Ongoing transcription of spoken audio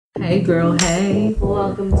Hey girl, hey.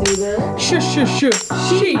 Welcome to the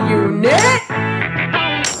She unit.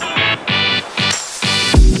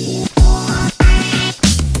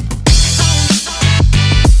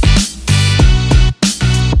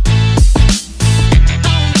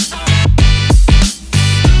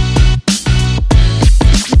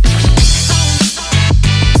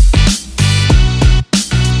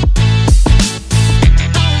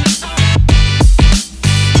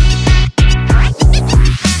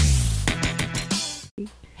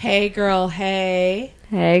 Hey girl, hey.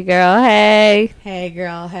 Hey girl, hey. Hey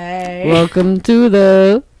girl, hey. Welcome to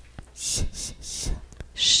the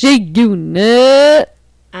She Unit.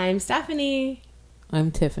 I'm Stephanie.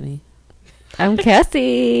 I'm Tiffany. I'm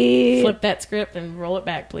Cassie. Flip that script and roll it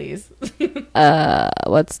back, please.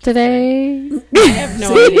 What's today? I have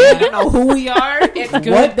no idea. I don't know who we are. It's good.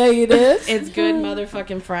 What day it is? It's good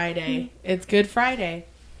motherfucking Friday. It's Good Friday.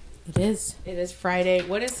 It is. It is Friday.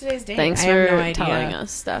 What is today's date? Thanks I have for no idea. telling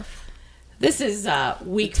us stuff. This is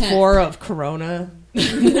week The 10th. 4 of Corona.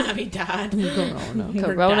 Navidad. Corona. We're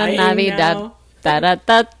Corona dying Navidad. now. Da da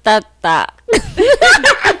da da da.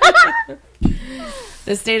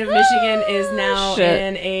 The state of Michigan is now Shit.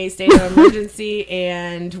 in a state of emergency,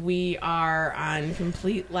 and we are on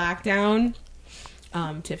complete lockdown.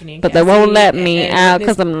 Tiffany and But they Cassie won't let me and out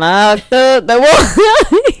Witness- because I'm locked up. They won't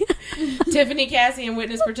let me. Tiffany, Cassie, and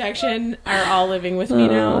Witness Protection are all living with me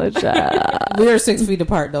now. Oh, child. We are 6 feet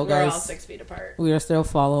apart, though, We're guys. all 6 feet apart. We are still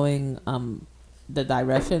following the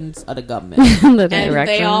directions of the government. The And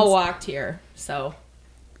they all directions. walked here, so.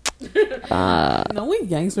 No, we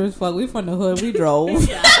gangsters. Fuck, we from the hood. We drove.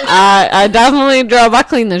 I definitely drove. I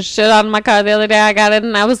cleaned the shit out of my car the other day. I got in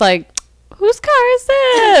and I was like, whose car is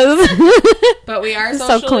this? But we are It's so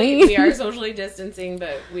socially, clean. we are socially distancing,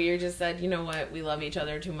 but we just said, you know what, we love each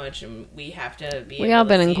other too much, and we have to be. We able all to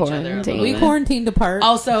been in see each other a quarantine. little We bit. quarantined apart.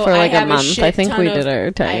 Also, For like I a have month. shit I think ton we of- did our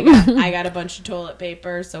I time. got a bunch of toilet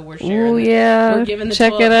paper, so we're sharing. Oh, yeah. We're giving the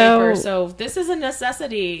Check toilet it paper. out. So this is a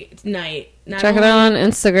necessity night. Not Check it only- out on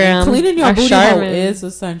Instagram. Cleaning your Our booty hole Charmin. is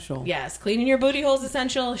essential. Yes, cleaning your booty hole is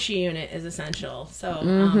essential. She unit is essential. So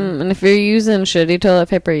And if you're using shitty toilet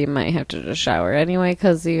paper, you might have to just shower anyway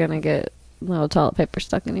because you're going to get little toilet paper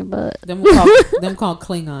stuck in your butt. Them called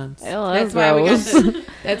Klingons. Oh, that's that's why we got gross. the.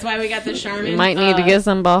 That's why we got the Charmin. You might need to get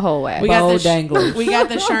some butthole wax. We got Bow the danglers. we got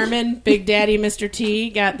the Charmin. Big Daddy Mr. T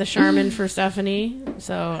got the Charmin for Stephanie.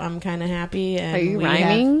 So I'm kind of happy. And Are you we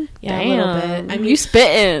ryming? Yeah, Damn. a little bit. I mean, you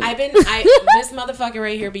spitting. this motherfucker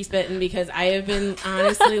right here be spitting because I have been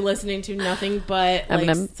honestly listening to nothing but like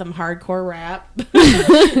Eminem. some hardcore rap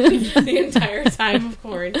the entire time of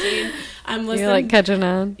quarantine. I'm listening. You're like catching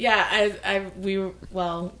on. Yeah, I'm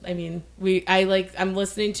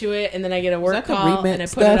listening to it and then I get a work that the call and I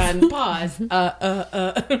remix put it stuff? on pause.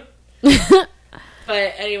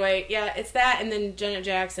 But anyway, yeah, it's that, and then Janet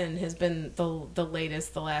Jackson has been the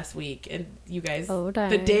latest the last week, and you guys, Oh, the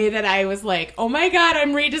dang. day that I was like, oh my god,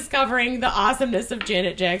 I'm rediscovering the awesomeness of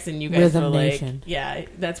Janet Jackson. You guys Rhythm were like, Nation. yeah,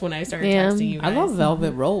 that's when I started Yeah. texting you guys. I love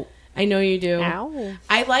Velvet Rope. I know you do. Ow.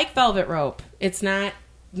 I like Velvet Rope. It's not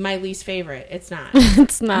my least favorite. It's not.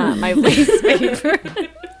 It's not my least favorite.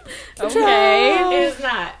 Okay. It is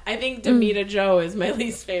not. I think Demita Joe is my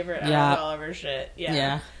least favorite out Yeah. of all of her shit. Yeah.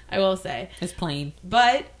 Yeah. I will say. It's plain.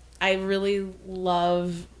 But I really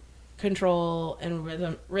love Control and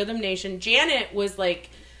Rhythm Nation. Janet was like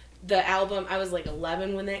the album. I was like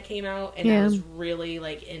 11 when that came out, and I Yeah. was really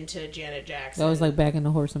like into Janet Jackson. That was like back in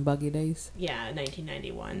the horse and buggy days. yeah,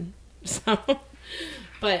 1991. So,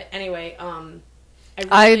 but anyway,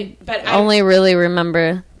 I but only really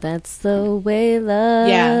remember That's the Way Love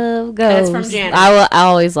Yeah, Goes. that's from Janet. I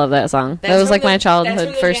always love that song. That's That was from like the- my that's childhood from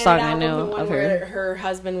the first Janet song I album, knew the one of where her. her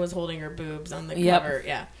husband was holding her boobs on the Yep. cover.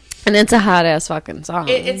 Yeah. And it's a hot ass fucking song.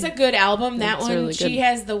 It's a good album. That It's one, really she good.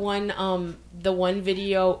 has the one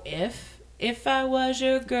video. If I was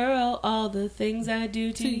your girl, all the things I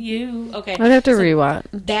do to you. Okay, I'd have to so rewatch.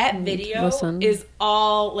 that video Listen. is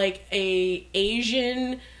all like a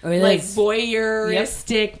Asian, It like is.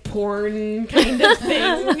 voyeuristic porn kind of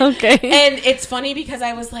thing. Okay. And it's funny because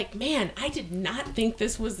I was like, man, I did not think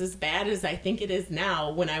this was as bad as I think it is now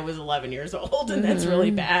when I was 11 years old, and that's really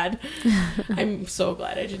bad. I'm so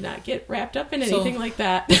glad I did not get wrapped up in So- anything like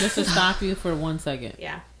that. Just to stop you for 1 second.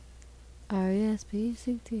 Yeah.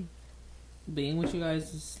 R-E-S-P-C-T. Being with you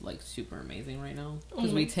guys is like super amazing right now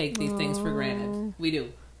because we take these things for granted. We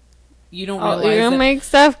do. You don't Oh, realize you're gonna that- make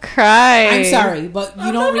stuff cry. I'm sorry, but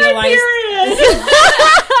you don't realize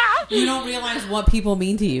you don't realize what people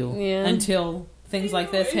mean to you Yeah. until things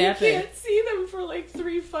like this You happen. can't see them for like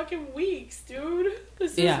 3 fucking weeks, dude.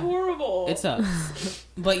 This is Yeah. horrible. It sucks.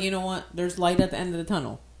 But you know what? There's light at the end of the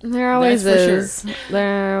tunnel. There always That's for is.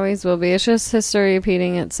 There always will be. It's just history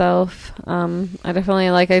repeating itself. I definitely,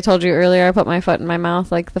 like I told you earlier, I put my foot in my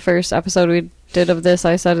mouth. Like the first episode we did of this,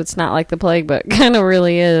 I said it's not like the plague, but kind of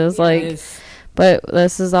really is. Like, It is. but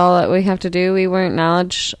this is all that we have to do. We weren't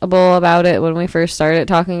knowledgeable about it when we first started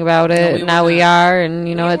talking about it. we Now were we not. are, and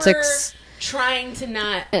you know, We it's were trying to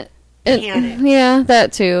not panic. yeah,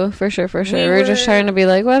 that too, for sure. We We're just were trying to be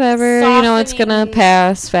like, whatever, you know, it's gonna softening-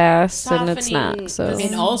 pass fast, and it's softening not. So the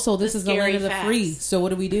And also, this The is the land scary of the facts. free. So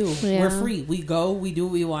what do? Yeah. We're free. We go. We do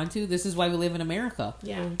what we want to. This is why we live in America.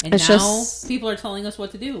 Yeah. And It's now just- people are telling us what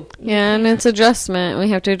to do. yeah, and it's adjustment. We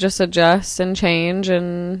have to just adjust and change,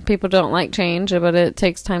 and people don't like change, but it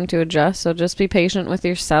takes time to adjust. So just be patient with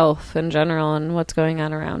yourself in general and what's going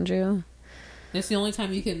on around you. It's the only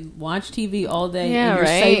time you can watch TV all day. Yeah, and you're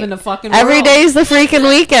right. saving the fucking Every world. day's the freaking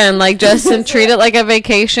weekend. Like, just and treat it like a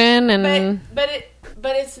vacation, and But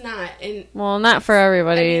it's not. And well, not for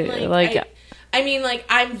everybody. I mean, like,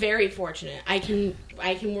 I'm very fortunate. I can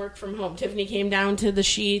work from home. Tiffany came down to the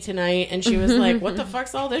She tonight, and she was like, "What the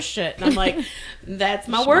fuck's all this shit?" And I'm like, "That's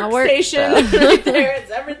my It's my work workstation stuff." right there. It's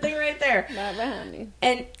everything right there." not behind me.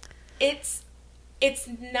 And it's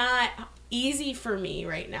not easy for me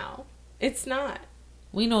right now. It's not.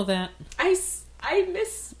 We know that. I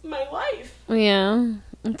miss my life. Yeah,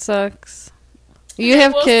 it sucks. You And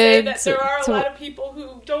have I will say that kids. there are a so- lot of people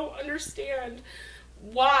who don't understand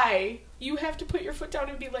why you have to put your foot down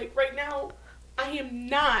and be like, right now, I am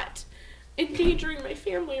not endangering my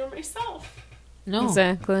family or myself. No.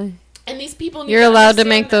 Exactly. And these people need You're allowed to understand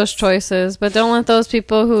make those this. choices, but don't let those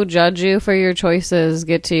people who judge you for your choices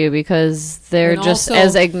get to you, because they're And just also,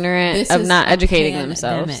 as ignorant This of is not a educating pandemic.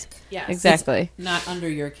 themselves. Yes. Exactly. Not under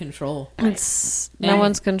your control. It's no And-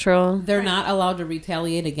 one's control. They're not allowed to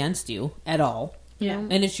retaliate against you at all. Yeah.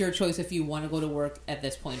 And it's your choice if you want to go to work at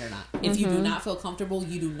this point or not. If you Mm-hmm. do not feel comfortable,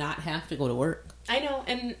 you do not have to go to work. I know,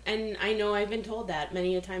 and I know I've been told that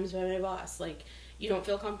many a times by my boss. Like, you don't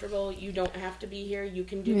feel comfortable, you don't have to be here. You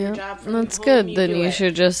can do your Yep. job from That's home. good. Then do you it.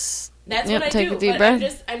 should just That's yep, what I take do. a deep But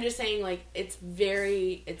breath. I'm just saying, like, it's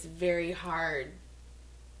very hard,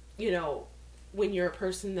 you know, when you're a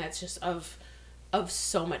person that's just of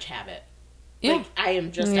so much habit. Yeah. Like, I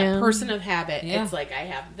am just Yeah. a person of habit. Yeah. It's like, I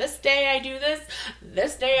have this day I do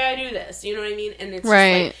this day I do this. You know what I mean? And it's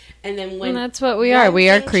Right. just like, and then when And that's what we one are. We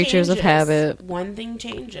are thing creatures of changes, habit. One thing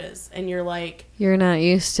changes, and you're like, You're not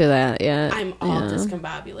used to that yet. I'm all Yeah.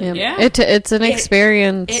 discombobulated. Yeah. It's an It-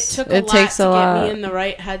 experience. It took a it lot takes to a get lot. me in the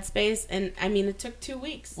right headspace, and I mean, it took 2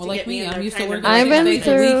 weeks. Well, to like get me me, in I'm the used to kind of working I've 6 been days a week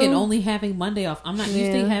through- and only having Monday off. I'm not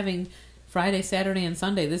used to Yeah. having Friday, Saturday, and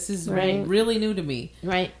Sunday. This is Right. really new to me.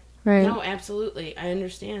 right. Right. No, absolutely, I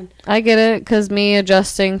understand. I get it, because me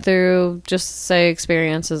adjusting through just say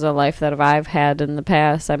experiences of life that I've had in the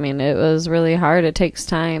past, I mean, it was really hard. It takes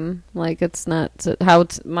time. Like, it's not how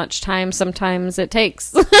much time sometimes it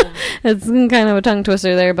takes. It's kind of a tongue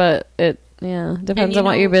twister there, but it depends you on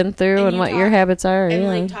what know, you've been through and and you what your talk- habits are. And Yeah.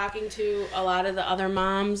 like talking to a lot of the other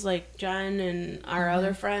moms, like Jen and our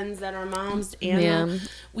other friends that are moms, Anna,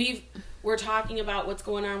 Yeah. we're talking about what's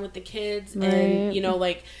going on with the kids, Right. and you know,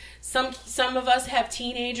 like some of us have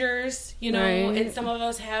teenagers, you know, Right. and some of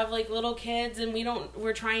us have like little kids, and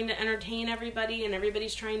we're trying to entertain everybody, and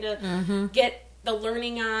everybody's trying to get the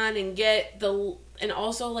learning on and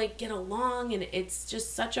also like get along, and it's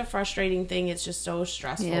just such a frustrating thing. It's just so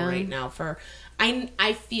stressful Yeah. right now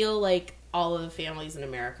I feel like all of the families in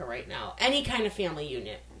America right now, any kind of family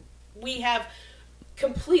unit, we have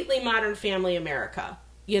completely modern family America,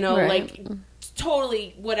 you know, Right. like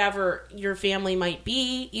totally whatever your family might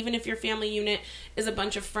be, even if your family unit is a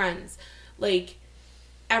bunch of friends, like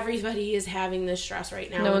everybody is having this stress right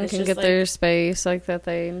now. No and one it's can just get like, their space like that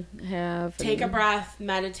they have. take a and- breath,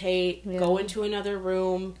 meditate, Yeah. go into another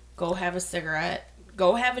room, go have a cigarette,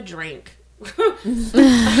 go have a drink.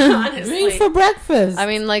 Honestly. Drink for breakfast. I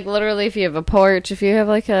mean, like, literally, if you have a porch, if you have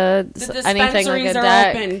like anything like dispensaries a are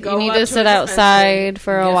deck, open. you Go need up to to sit a outside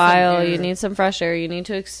for Get a some while. air. You need some fresh air. You need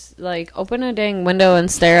to open a dang window and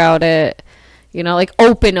stare out it. You know, like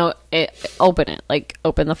open it, like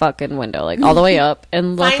open the fucking window, like all the way up,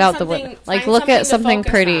 and look Find out the something- window. Like find look at something something to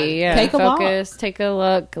focus pretty. on. Yeah, Take a walk. focus. Take a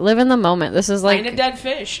look. Live in the moment. This is Find a like dead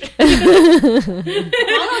fish. I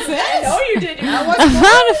I know you did. I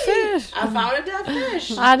found a fish. I found a dead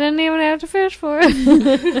fish. I didn't even have to fish for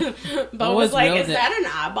it. But was was like, real is dead. that an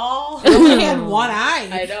eyeball? only had one eye.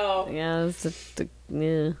 I know. Yeah,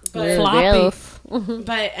 yeah. But- Floppy.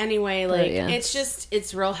 But anyway, like, yeah.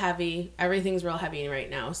 it's real heavy. Everything's real heavy right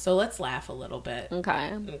now. So let's laugh a little bit.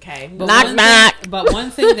 Okay. Okay. But Knock, one knock. Thing, but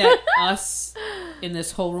one thing that us in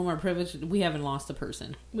this whole room are privileged. We haven't lost a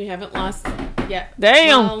person. We haven't lost yet.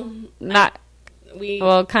 Damn. Well, Not. we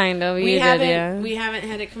Well, kind of. we You haven't did, yeah. we haven't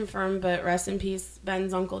had it confirmed, but rest in peace.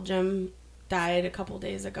 Ben's uncle Jim died a couple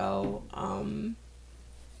days ago.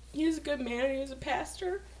 He was a good man. He was a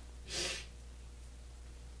pastor.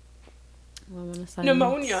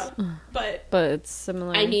 Pneumonia, but it's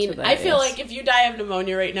similar. I mean, to that, I feel yes. like if you die of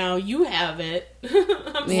pneumonia right now, you have it.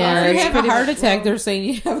 I'm Yeah, sorry. If you it's have a pretty heart much- attack, they're saying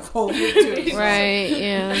you have COVID too. Right,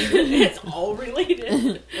 yeah. It's all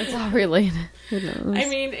related. It's all related. Who knows? I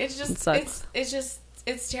mean, it's It just sucks.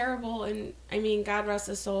 it's terrible, and I mean, God rest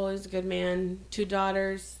his soul. He's a good man. 2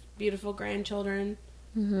 daughters, beautiful grandchildren.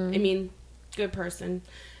 Mm-hmm. I mean, good person,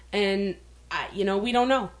 and we don't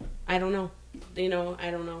know. I don't know.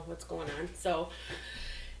 I don't know what's going on. So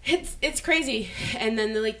it's crazy. And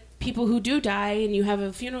then the people who do die, and you have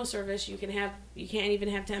a funeral service, you can't even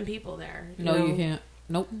have 10 people there. You can't.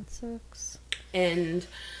 Nope. That sucks. And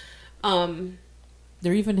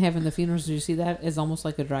They're even having the funerals. Did you see that? It's almost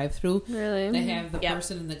like a drive-through. Really? They have the Yep.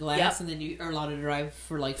 person in the glass, Yep. and then you are allowed to drive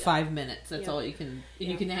for 5 minutes. That's Yep. all you can. Yeah.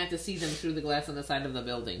 You can have to see them through the glass on the side of the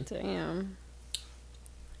building. Damn.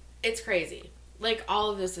 it's crazy. All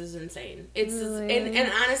of this is insane. It's Really?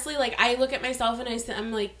 and honestly, I look at myself and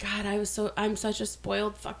I'm like, God, I'm such a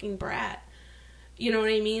spoiled fucking brat. You know what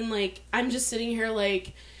I mean? I'm just sitting here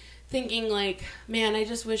thinking man, I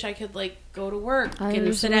just wish I could go to work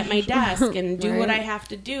and sit at my desk and do what I Right. have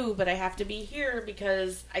to do, but I have to be here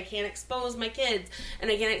because I can't expose my kids and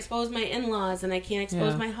I can't expose my in-laws and I can't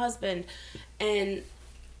expose Yeah. my husband, and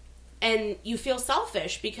you feel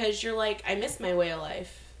selfish because you're like, I miss my way of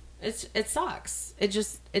life. It sucks. It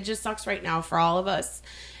just sucks right now for all of us.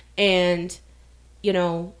 And, we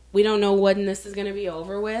don't know when this is going to be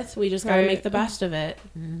over with. We just got to Right. make the best of it.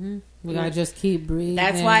 Mm-hmm. We gotta just keep breathing.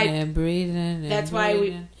 That's why- and breathing. And That's why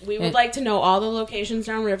breathing. we would And- like to know all the locations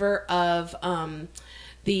downriver of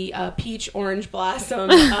the peach orange blossom.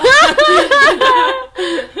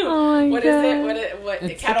 Oh my What god. is it? What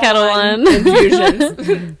It's the the Kettle One.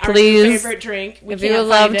 infusions. Our Please. favorite drink. We If you can't would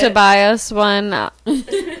love find to it. buy us one, Leave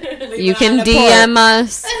you it can on the DM porch.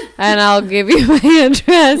 us and I'll give you my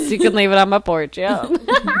address. You can leave it on my porch, yeah.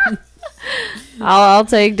 I'll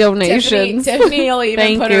take donations. Tiffany will even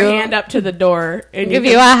Thank put you. her hand up to the door and Give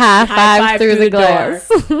you a high five through the glass.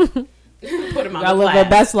 Put them on I the live glass. the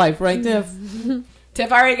best life, right, Tiff? Tiff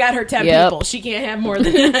already got her 10 Yep. people. She can't have more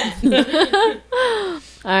than that.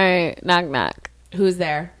 All right, knock knock. Who's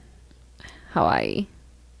there? Hawaii.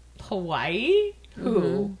 Hawaii?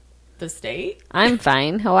 Who? The state? I'm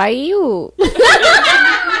fine. Hawaii, you.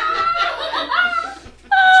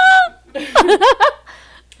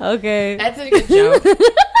 Okay. That's a good joke. That's a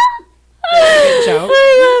good joke.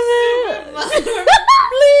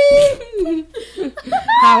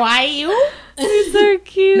 Hawaii? You? They're so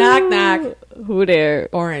cute. Knock, knock. Who there?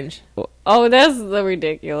 Orange. Oh, that's the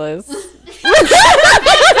ridiculous. She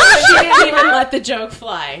didn't even let the joke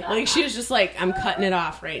fly. She was just like, I'm cutting it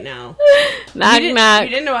off right now. Knock, You knock.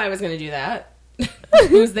 didn't know I was going to do that.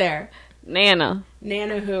 Who's there? Nana.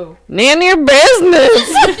 Nana who? Nana your business.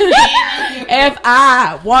 If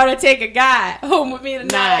I want to take a guy home with me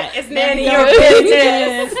tonight, it's none of your your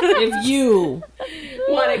business. If you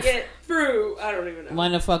Want to get through? I don't even know.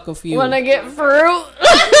 wanna fuck a few, Wanna get fruit?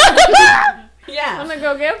 Yeah. Wanna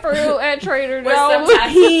go get fruit at Trader With some Joe's?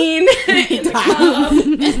 tahine in the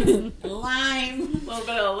cup. lime. A little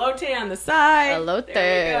bit of elote on the side. Elote.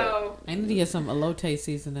 There we go. I need to get some elote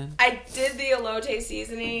seasoning. I did the elote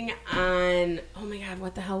seasoning on, oh my god,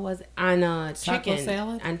 what the hell was it? On chicken.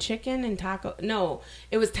 salad? On chicken and taco. No,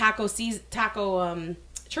 it was turkey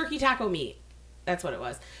taco meat. That's what it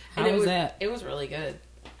was. How it was that? It was really good.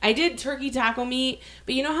 I did turkey taco meat,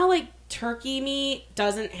 but you know how turkey meat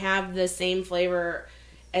doesn't have the same flavor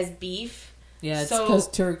as beef? Yeah, it's So- because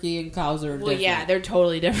turkey and cows are Well, different. yeah, they're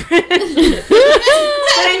totally different.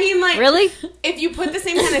 But I mean, Really? if you put the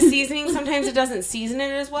same kind of seasoning, sometimes it doesn't season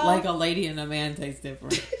it as well. Like a lady and a man taste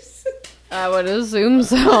different. I would assume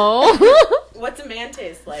so. What's a man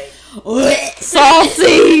taste like?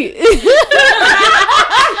 Salty.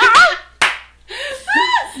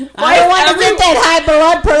 I don't want to get that high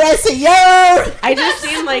blood pressure, yo. I just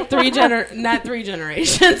seen not three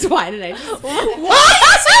generations. Why did I? What?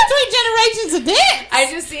 I said 3 generations of dick. I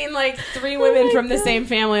just seen 3 women from the same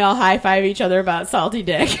family all high five each other about salty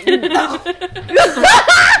dick.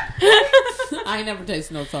 I never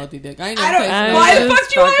taste no salty dick. I I never don't. taste I no Why the just fuck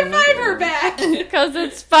do you high fucking- five her back? Because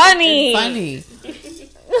it's funny. funny.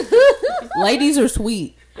 Ladies are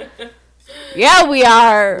sweet. Yeah, we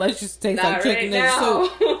are. Let's just taste Not like right chicken and now.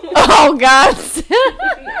 soup. Oh, God.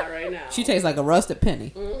 Not right now. She tastes like a rusted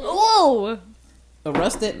penny. Whoa.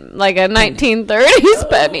 arrested. Like a 1930s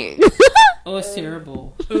penny. Oh, it's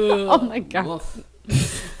terrible. Oh my god.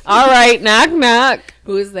 Woof. All right, knock knock.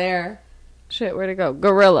 Who's there? Shit, where'd it go?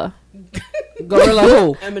 Gorilla. Gorilla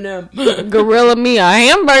who? Eminem. Gorilla me a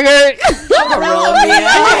hamburger. Gorilla me a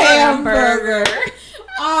hamburger.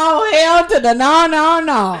 Oh, hell to the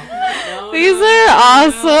no. These are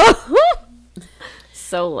awesome.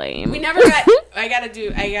 So lame. We never got. I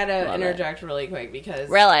gotta interject really quick because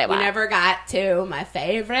Really, we what? never got to my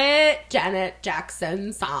favorite Janet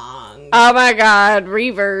Jackson song. Oh my god,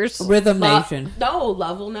 Reverse. Rhythm Nation. No,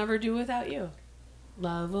 Love Will Never Do Without You.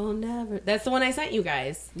 Love will never. That's the one I sent you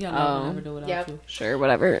guys. Yeah, Oh. I'll never do without Yep. you. Sure,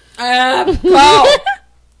 whatever. Go.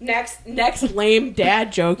 Next lame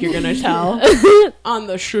dad joke you're gonna tell on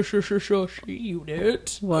the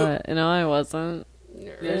unit. What? No, I wasn't.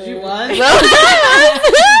 Yes, you was.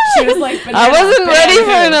 She was like, I wasn't ready for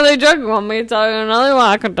another joke. You want me to tell you another one?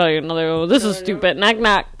 I can tell you another one. This is stupid. Knock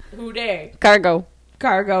knock. Who day? Cargo.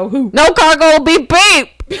 Cargo. Who? No cargo, beep beep.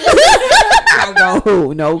 Cargo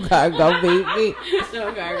who? No cargo, baby.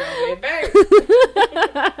 No cargo, baby.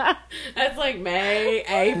 That's like May,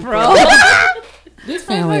 April. This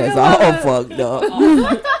family is all fucked up. All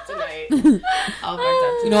fucked up tonight. All fucked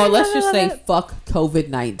up You know what? Let's just say fuck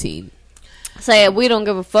COVID-19. Say it. We don't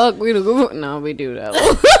give a fuck. We don't give a... No, we do that.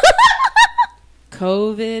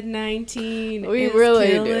 COVID-19. We is really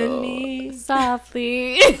killing do. Me.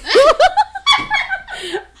 Softly.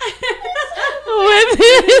 With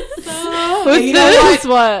this. With You know this,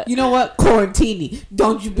 what? You know what? Quarantini.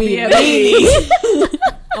 Don't you be a a meanie.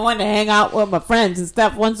 I want to hang out with my friends and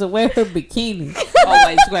Steph wants to wear her bikini. Oh,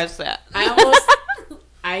 wait, scratch that.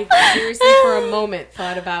 I seriously for a moment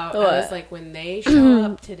thought about, I was What? like, when they show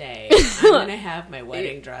up today, I'm going to have my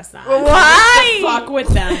wedding dress on. Why? Fuck with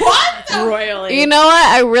them. Royally. You know what?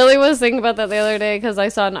 I really was thinking about that the other day because I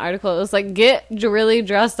saw an article. It was like, get really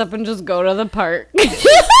dressed up and just go to the park.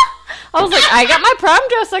 I was like, I got my prom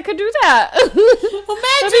dress. I could do that. That'd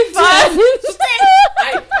be fun.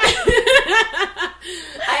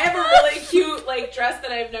 I have a really cute like dress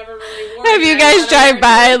that I've never really worn. Have you guys drive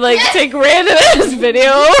by and like take random ass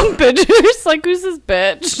video pictures? Like, who's this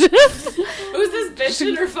bitch? Who's this bitch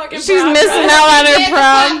in her fucking She's prom missing dress? out on her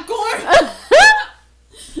prom.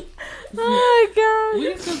 Oh We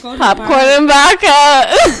my can still go god. to the Popcorn and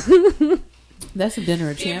vodka. That's a dinner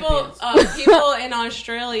of champions. People in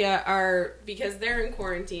Australia are, because they're in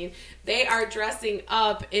quarantine, they are dressing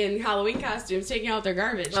up in Halloween costumes, taking out their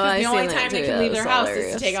garbage. Because I the only seen that time they too. can That leave their was house is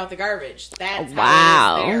hilarious. to take out the garbage. That's Wow.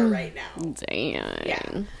 how it is there right now. Damn.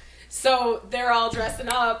 Yeah. So they're all dressing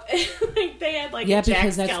up. Like they had like Yeah, a Jack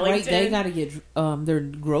because that's Skellington. right. They got to get their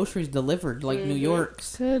groceries delivered, like New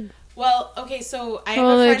York's. Good. Well, okay, so I have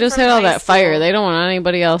Well, a they friend just from had all high that fire. school. They don't want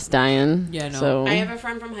anybody else dying. Yeah, no. So I have a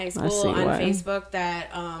friend from high see school on why. Facebook that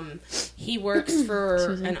he works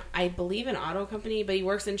for I believe an auto company, but he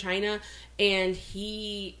works in China, and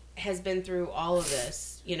he has been through all of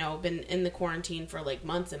this. You know, been in the quarantine for like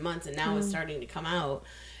months and months, and now it's starting to come out.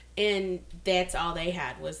 And that's all they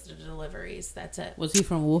had was the deliveries. That's it. Was he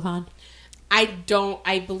from Wuhan? I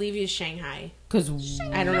believe he's Shanghai. Because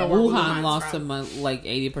I don't know where Wuhan Wuhan's lost from. them like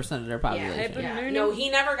 80% of their population. Yeah. No, he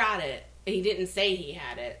never got it. He didn't say he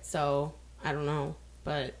had it, so I don't know.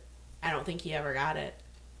 But I don't think he ever got it.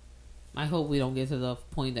 I hope we don't get to the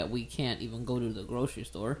point that we can't even go to the grocery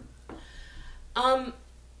store.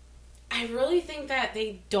 I really think that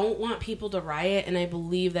they don't want people to riot, and I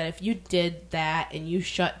believe that if you did that and you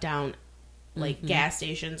shut down like gas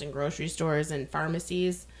stations and grocery stores and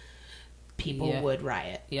pharmacies, people would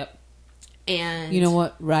riot. Yep. And You know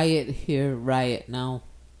what? Riot here, riot now.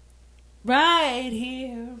 right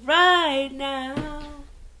here, right now,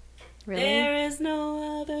 Really? there is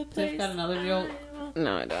no other place. got another joke?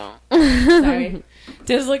 No, I don't. Sorry,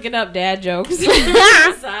 just looking up dad jokes.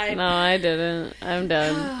 Side. No, I didn't. I'm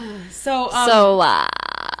done. So, So,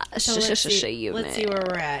 let's see unit. where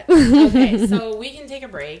we're at. Okay, so we can take a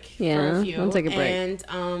break for Yeah, a few. we'll take a break.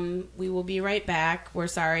 And we will be right back. We're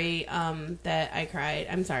sorry that I cried.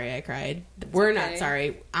 I'm sorry I cried. We're not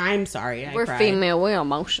sorry. I'm sorry I We're cried. female. We're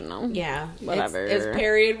emotional. Yeah. Whatever. It's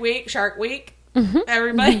period week, Shark Week.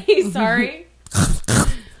 Everybody, sorry.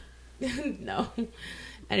 No.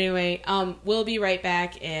 Anyway, we'll be right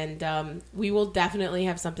back, and we will definitely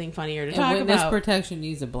have something funnier to talk Witness about. protection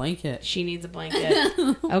needs a blanket. She needs a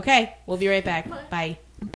blanket. Okay, we'll be right back. Bye.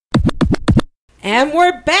 And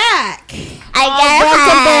we're back.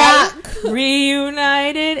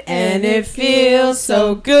 Reunited, and it feels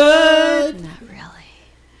so good. Not really.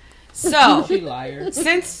 So, She liar.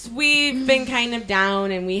 since we've been kind of down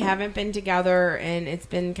and we haven't been together and it's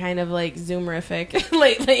been kind of like Zoomerific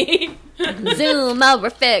lately.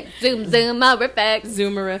 Zoom-erific. Zoom-erific.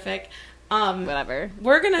 Zoomerific. Whatever.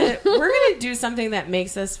 We're gonna do something that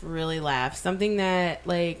makes us really laugh. Something that,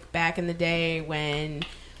 like, back in the day when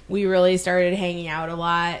we really started hanging out a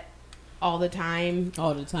lot, all the time.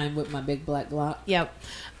 All the time with my big black Glock. Yep.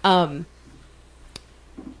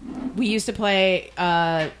 We used to play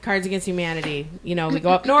Cards Against Humanity. You know, we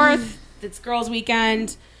go up north. It's girls'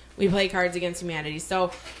 weekend. We play Cards Against Humanity.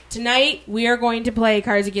 So tonight we are going to play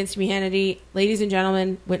Cards Against Humanity. Ladies and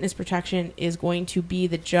gentlemen, Witness Protection is going to be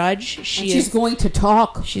the judge. She's going to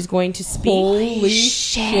talk. She's going to speak. Holy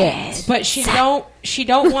shit. But she don't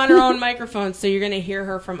want her own microphone, so you're going to hear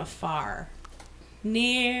her from afar.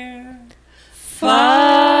 Near,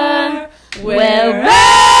 far, wherever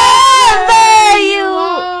you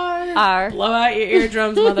are. Blow out your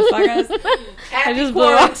eardrums, motherfuckers. Happy just blew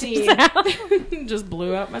out quarantine. Just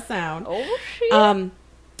blew out my sound. Oh, shit.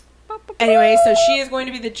 Anyway, so she is going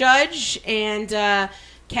to be the judge, and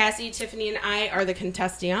Cassie, Tiffany, and I are the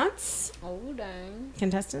contestants. Oh, dang.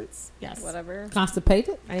 Contestants? Yes. Whatever.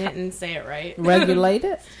 Constipated. I didn't say it right.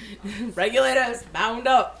 Regulated. Regulators, bound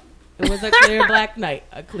up. It was a clear black night,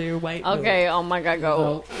 a clear white moon. Okay, oh my god,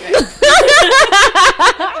 go.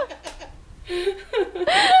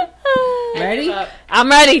 Ready? I'm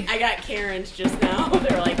ready. I got Karen's just now.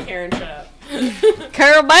 They were like, Karen, shut up.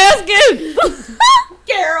 Carol Baskin.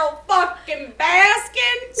 Carol fucking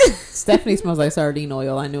Baskin. Stephanie smells like sardine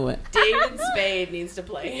oil. I knew it. David Spade needs to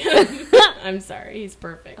play. I'm sorry, he's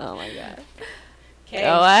perfect. Oh my god. Okay,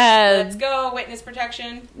 Go ahead. let's go. Witness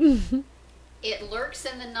protection. It lurks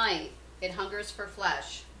in the night. It hungers for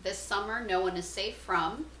flesh. This summer, no one is safe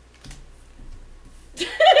from.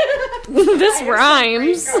 This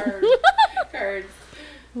rhymes. Cards.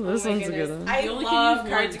 This Oh my one's a goodness. good one. I You only love can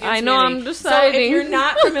use Cards one. Against I know, Humanity. I'm deciding. So if you're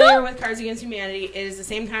not familiar with Cards Against Humanity, it is the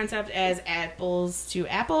same concept as Apples to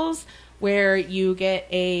Apples, where you get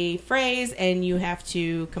a phrase and you have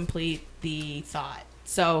to complete the thought.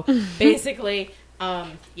 So basically,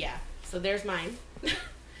 yeah. So there's mine.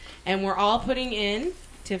 And we're all putting in.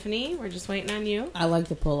 Tiffany, we're just waiting on you. I like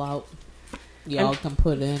to pull out. Y'all can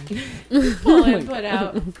put in. Pull in, put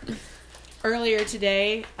out. Earlier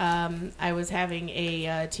today, I was having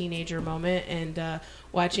a teenager moment and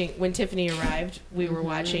watching, when Tiffany arrived, we were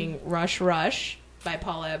watching Rush Rush by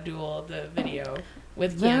Paula Abdul, the video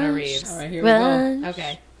with Keanu Reeves. All right, here we go.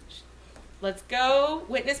 Okay. Let's go.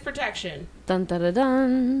 Witness protection. Dun dun dun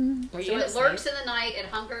dun. Were So you it lurks in the night. It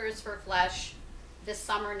hungers for flesh. This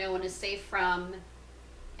summer, no one is safe from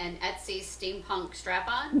an Etsy steampunk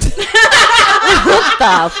strap-on. What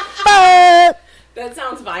the fuck? That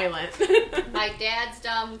sounds violent. My dad's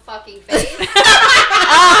dumb fucking face.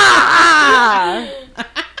 Ah!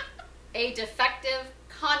 A defective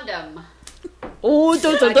condom. Oh,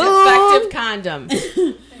 dun, A dun, dun. defective condom.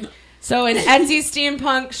 So an Etsy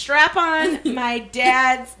steampunk strap-on, my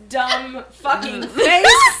dad's dumb fucking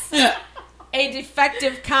face, a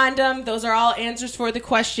defective condom. Those are all answers for the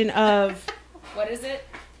question of, what is it?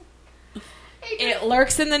 It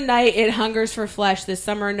lurks in the night. It hungers for flesh. This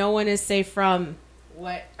summer, no one is safe from.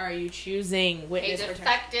 What are you choosing? A Witness protection.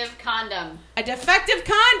 defective condom. A defective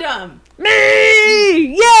condom.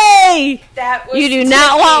 Me! Yay! That was You do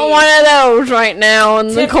not Tiffany. want one of those right now in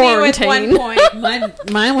the Tiffany with quarantine. 1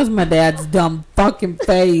 point. Mine was my dad's dumb fucking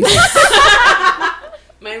face.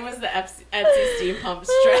 Mine was the Etsy steampunk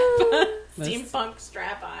strap. Steampunk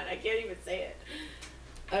strap on. I can't even say it.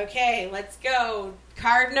 Okay, let's go.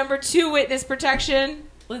 Card number 2, witness protection.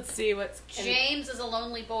 Let's see what's. James is a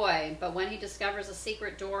lonely boy, but when he discovers a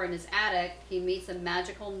secret door in his attic, he meets a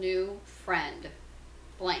magical new friend.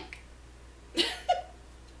 Blank.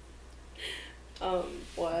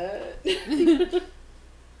 What?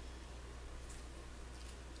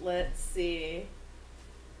 Let's see.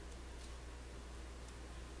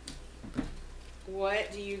 What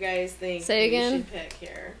do you guys think Say we again? should pick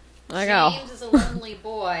here? I go. James is a lonely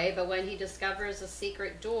boy, but when he discovers a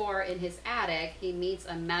secret door in his attic, he meets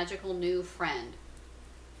a magical new friend.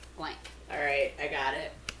 Blank. All right, I got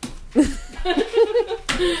it.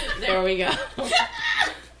 There we go.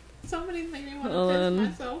 Somebody's making me want Well, to then,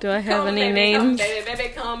 piss myself. do I have Come, any baby, come, names? baby,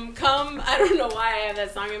 baby, come, come. I don't know why I have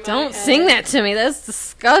that song in my Don't head. sing that to me. That's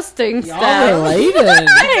disgusting Y'all stuff. related.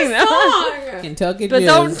 I know. Song. Kentucky But Jizz.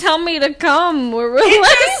 don't tell me to come. We're It's related.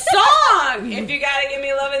 a song. If you gotta give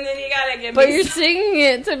me loving, then you gotta give But me. you're singing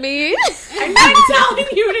it to me. I'm not telling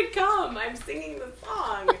you to come. I'm singing the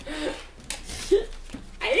song.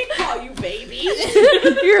 I didn't call you baby.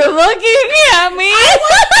 You're looking at me.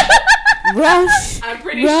 Rush. I'm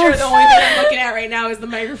pretty sure the only thing I'm looking at right now is the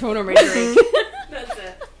microphone on my drink. That's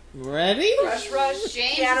it. Ready? Rush.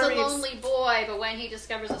 James Keanu is a Reeves. lonely boy, but when he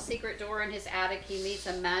discovers a secret door in his attic, he meets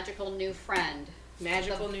a magical new friend.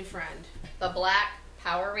 Magical new friend. The Black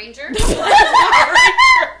Power Ranger. That's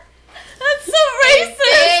so A racist.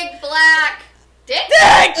 big black dick.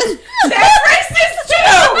 That's racist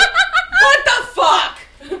too! What the fuck?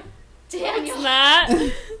 Daniel. It's not.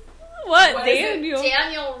 What, What is it? Daniel?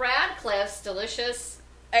 Daniel Radcliffe's delicious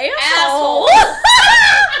Asshole.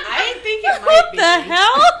 I think it might What be. the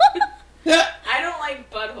hell? I don't like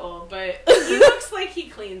butthole, but he looks like he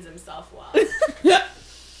cleans himself well.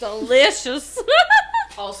 Delicious.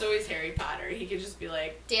 Also, he's Harry Potter. He could just be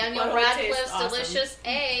like, Daniel butthole Radcliffe's tastes awesome. delicious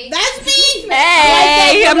A. That's me.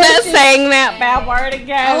 Hey, I'm not delicious- saying that bad word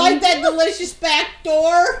again. I like that delicious back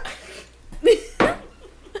door.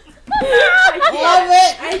 Love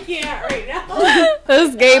it. I can't right now.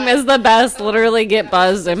 This game is the best. Literally get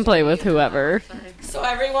buzzed and play with whoever. So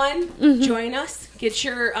everyone, join us. Get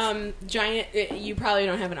your giant. You probably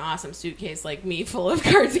don't have an awesome suitcase like me, full of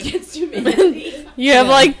Cards Against Humanity. You have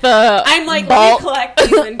like the I'm like, bulk. let me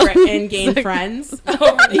collect these and gain friends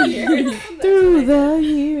over the years. Through the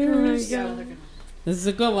years. This is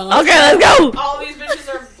a good one. Let's Okay, let's go. All these bitches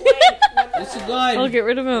are blank. This is good. I'll get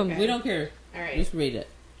rid of him. We don't care. All right, Just read it.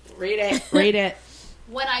 read it. Read it.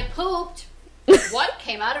 When I pooped, what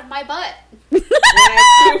came out of my butt? When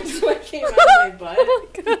I pooped, what came out of my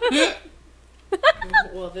butt?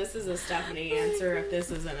 Well, this is a Stephanie answer. If this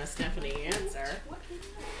isn't a Stephanie answer,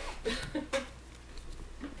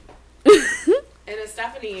 and a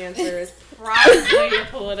Stephanie answer is probably a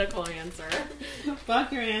political answer.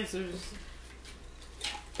 Fuck your answers.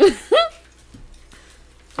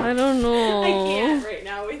 I don't know. I can't right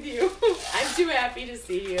now with you. I'm too happy to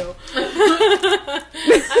see you.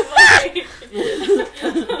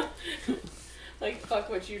 I'm like fuck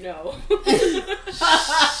what you know.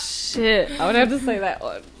 Shit, I would have to say that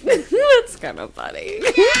one. That's kind of funny.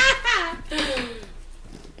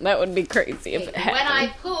 That would be crazy if it When happened. I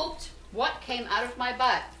pooped, what came out of my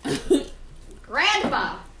butt?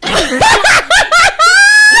 Grandma.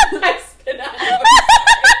 I spit out of my-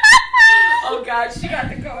 Oh god, she got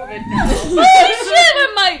the COVID now. Oh shit,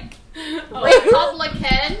 I'm like,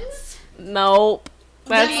 Republicans. nope.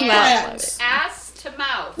 That's And not funny. ass to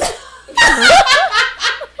mouth.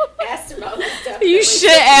 Ass to mouth is definitely You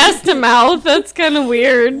shit ass to mouth. That's kind of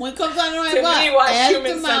weird. When it comes out of my To butt, me, watch ass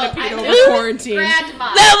Human to mouth. Centipede I over did quarantine.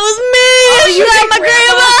 Grandma. That was me. you Shut did my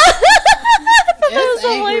grandma. That's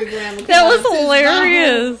that angry was, grandma. that was Come on, sis,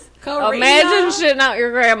 hilarious. Karina. Imagine shitting out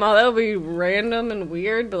your grandma. That would be random and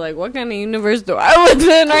weird. But like, what kind of universe do I live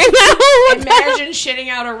in right now? What the hell? Imagine shitting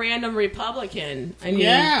out a random Republican. I mean,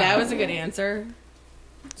 Yeah. that was a good answer.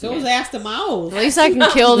 So it was ass to mouth. At least I can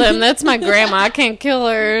kill them. That's my grandma. I can't kill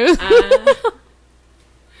her. Oh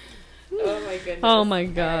my goodness. Oh my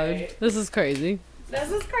god. Alright. This is crazy.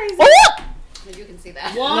 This is crazy. You can see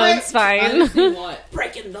that. What? No, it's fine. I didn't see what?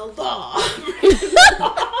 Breaking the law.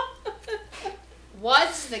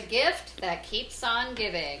 What's the gift that keeps on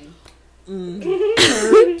giving? Mm.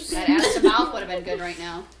 That ass to mouth would have been good right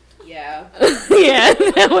now. Yeah. Yeah,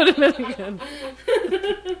 that would have been good.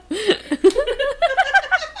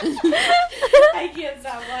 I can't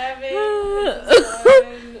stop laughing.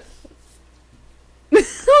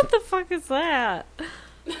 This is What the fuck is that? fun.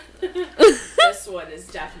 This one is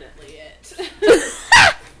definitely it.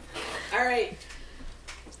 All right.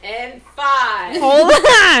 And 5, Hold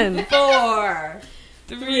on. 4,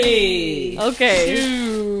 3, Okay.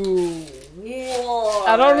 2, 1.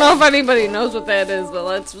 I don't know if anybody knows what that is, but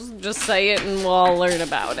let's just say it and we'll all learn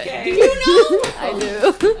about it. Okay. Do you know? I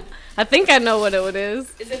do. I think I know what it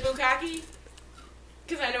is. Is it bukkake?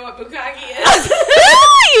 Because I know what bukkake is.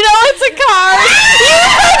 You know it's a card. You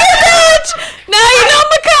fucking bitch! Now you know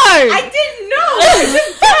my card. I didn't know. I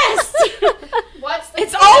just guessed. What's the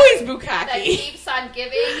It's gift always that bukkake. keeps on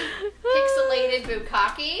giving? Pixelated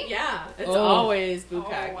bukkake. Yeah, it's Oh. always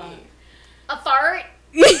bukkake. wow. A fart.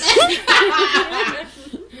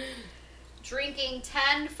 Drinking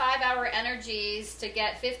 10 5-hour energies to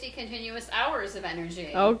get 50 continuous hours of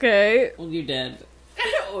energy. Okay. Well, you dead.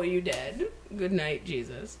 Oh, you dead. Good night,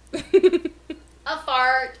 Jesus. A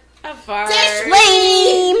fart. A fart.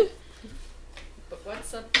 Lame. But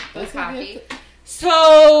what's a That's bukkake?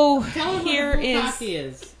 So, Tell her here what is... bukkake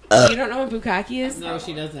is. You don't know what bukkake is? No,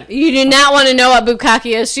 she doesn't. You do not want to know what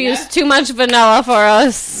bukkake is. She Yeah. is too much vanilla for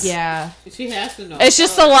us. Yeah. She has to know. It's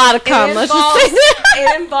just a lot of cum. Let's just say that.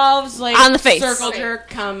 It involves, like, On the face. circle jerk,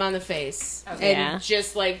 cum on the face. Okay. And Yeah.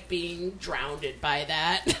 just, like, being drowned by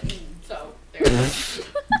that. So, there.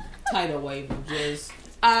 tidal wave of jizz.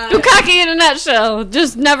 Bukkake in a nutshell.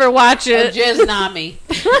 Just never watch it. Just not me.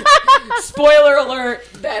 Spoiler alert,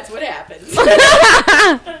 that's what happens.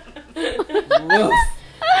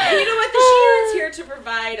 And you know what? The Sheer is here to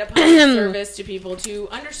provide a public service to people to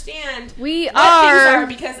understand what things are,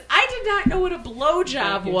 because I did not know what a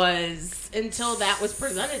blowjob was until that was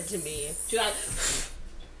presented to me. Yeah,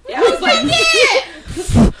 I was like,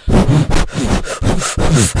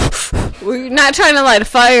 We're not trying to light a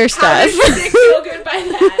fire how stuff. does your dick feel good by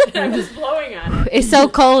that? I'm just blowing on it. It's so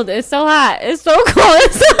cold. It's so hot. It's so cold.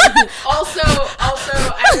 It's so Also,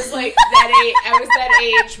 I was like I was that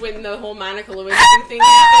age when the whole Monica Lewinsky thing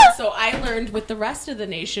happened, so I learned with the rest of the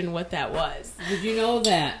nation what that was. Did you know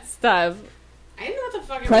that stuff. I didn't know what the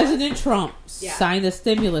fuck it President Trump Yeah. signed a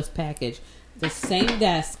stimulus package, the same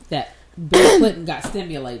desk that Bill Clinton got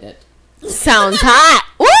stimulated? Sounds hot.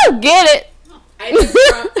 Woo, get it. I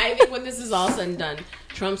think when this is all said and done,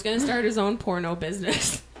 Trump's gonna start his own porno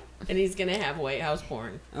business, and he's gonna have White House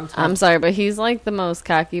porn. I'm sorry, but he's like the most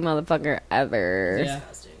cocky motherfucker ever. Yeah.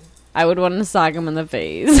 Disgusting. I would want to sock him in the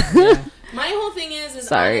face. Yeah. My whole thing is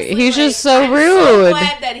Sorry, honestly, he's like, just so I'm rude. so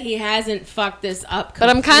glad that he hasn't fucked this up. But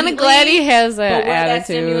I'm kind of glad he has But that where that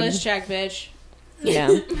stimulus attitude. check, bitch. Yeah.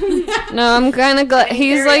 No, I'm kind of glad.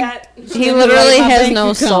 He's There like, yet. he literally my has bank no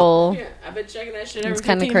account. soul. Yeah, I've been checking that shit every It's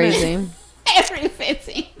kind of 15 minutes. crazy. Every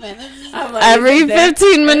 15 minutes. I'm like, Every is it there? 15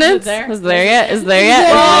 Is minutes. it there? Is there yet? Is there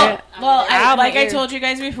yet? Well, Ow, my like I ear. told you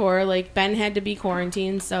guys before, like Ben had to be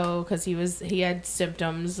quarantined, so because he had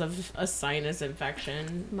symptoms of a sinus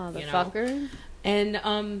infection, you know. Motherfucker.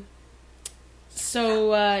 And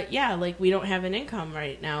so yeah, like we don't have an income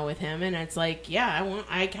right now with him, and it's like, yeah,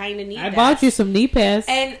 I kind of need. I that. bought you some knee pads.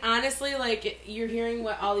 And honestly, like you're hearing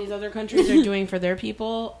what all these other countries are doing for their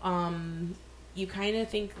people, you kind of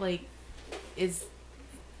think like,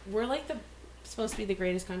 we're like supposed to be the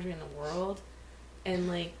greatest country in the world, and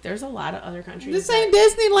like there's a lot of other countries. This ain't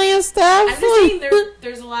Disneyland stuff. I'm just saying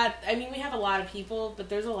there's a lot. I mean, we have a lot of people, but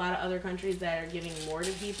there's a lot of other countries that are giving more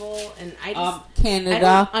to people, and I just I Canada.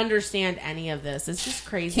 don't understand any of this. It's just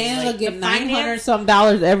crazy. Canada Like, get the $900 some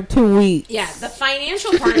dollars every 2 weeks. Yeah, the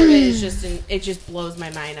financial part of it is just it just blows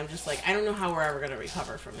my mind. I'm just like, I don't know how we're ever gonna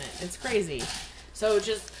recover from it. It's crazy. So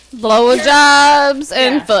just Blowjobs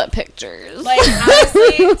and Yeah. foot pictures. like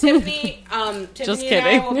honestly, Tiffany Just and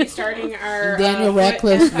I kidding. will be starting our Daniel foot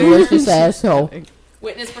Radcliffe's empire. delicious asshole.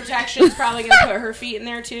 Witness protection's probably gonna put her feet in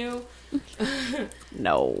there too.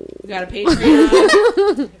 No. We got a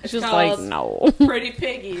Patreon. It's Just called like, no. Pretty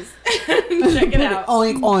Piggies. Check it out.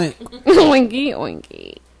 Oink, oink. Oinky,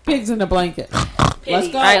 oinky. Pigs in a blanket. Let's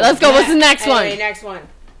go. All right, let's go. What's the next Anyway, one? next one.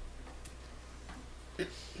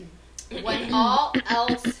 When all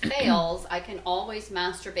else fails, I can always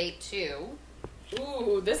masturbate too.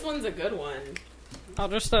 Ooh, this one's a good one. I'll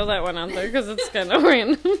just throw that one out there because it's kind of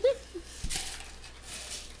random.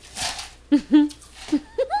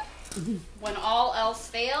 When all else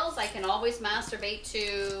fails, I can always masturbate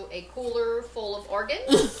to a cooler full of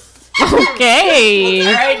organs. Okay.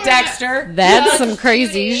 All right, Dexter. That's Just some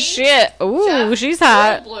crazy kidding. shit. Ooh, Jeff she's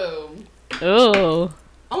hot. Goldblum. Ooh.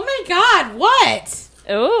 Oh my God, what?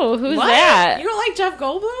 Ooh, who's What? that? You don't like Jeff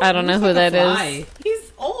Goldblum? I don't know who that is.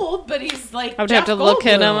 He's old, but he's like. I would have to look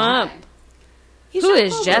him up. He's Who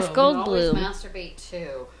is Jeff I can always Goldblum? masturbate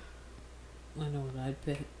to I know what I'd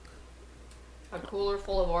pick. a cooler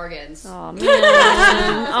full of organs. Oh man.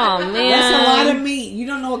 Oh man. That's a lot of meat. You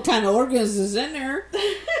don't know what kind of organs is in there.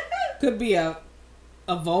 Could be a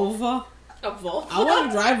vulva. A Volvo. I want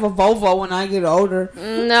to drive a Volvo when I get older.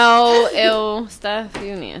 No, ew, Steph,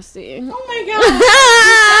 you nasty. Oh my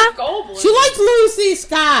God. Jeff Goldblum. She likes Louis C.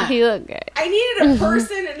 Scott. He look good. I needed a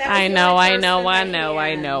person, and that was I the know, only I person know, in I my know, I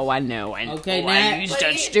hand. know, I know, I know. Okay, I now- used But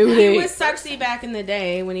to he Judy. was sexy back in the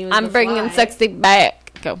day when he was. I'm the bringing Fly. sexy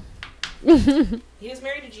back. Go. He was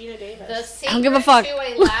married to Gina Davis. The secret don't give a fuck. to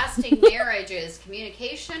a lasting marriage is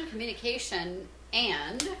communication,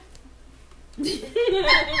 and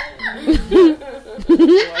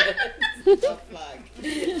What the fuck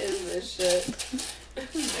is this shit?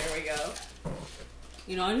 There we go.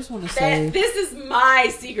 You know, I just want to say, This is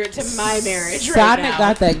my secret to my marriage right Sonic now.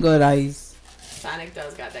 got that good ice. Sonic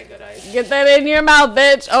does got that good ice. Get that in your mouth,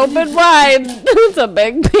 bitch. Open wide. It's a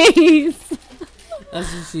big piece.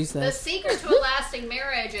 That's what she the said. secret to a lasting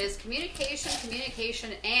marriage is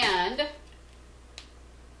communication, and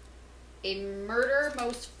a murder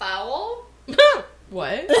most foul.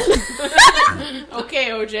 What? Okay,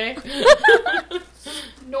 OJ.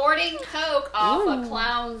 Snorting coke off a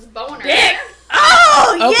clown's boner.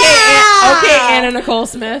 Oh, Okay, okay, Anna Nicole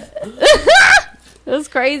Smith. That's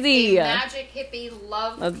crazy. A magic hippie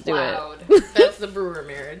love Let's do cloud. That's the brewer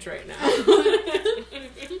marriage right now.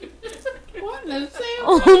 What the same?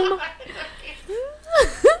 Oh my.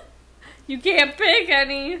 You can't pick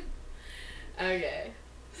any. Okay.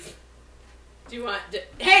 Do you want?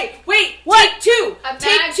 Hey, wait! What? Take two. A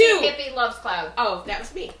Take magic two. hippie loves cloud. Oh, that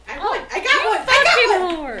was me. I won. I got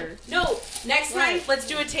one. More. No, next time let's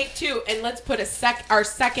do a take two and let's put our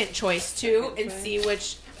second choice too and see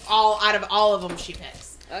which out of all of them she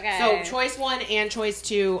picks. Okay. So choice 1 and choice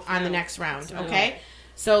 2 on the next round. Okay.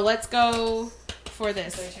 So let's go for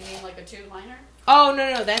this. So you mean like a 2-liner? Oh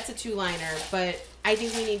no, that's a 2-liner, but I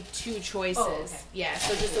think we need 2 choices. Oh, okay. Yeah,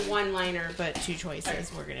 so just a 1-liner, but 2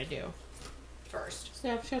 choices we're gonna do first.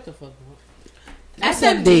 Steph, shut the fuck up.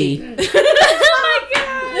 SMD. Oh my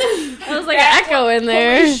god. That was like an echo in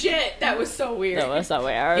there. Holy shit, that was so weird. No, that's not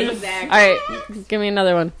weird. Exactly. Alright, give me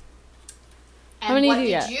another one. And How many what do you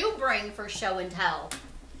did got? you bring for show and tell?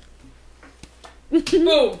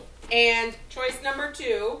 Boom. And choice number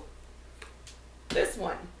 2, this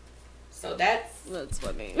one. So That's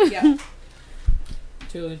funny. yeah.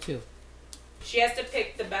 2 and 2. She has to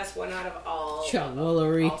pick the best one out of all. Chuck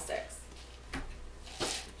Woolery. All 6. Did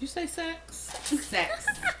you say sex? 6.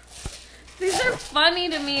 These are funny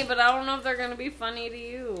to me, but I don't know if they're gonna be funny to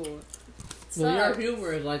you. Well, your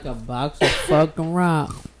humor is like a box of fucking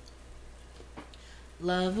rock.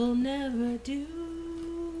 Love will never do.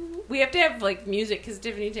 We have to have like music because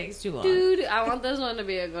Tiffany takes too long. Dude, I want this one to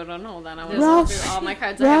be a good one. Hold on, I want to Rush, go through all my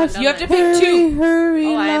cards. I haven't done You have to this. pick 2. Hurry,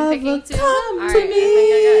 Oh, I am lover, picking 2. come All to right, I think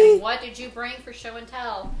I got What did you bring for show and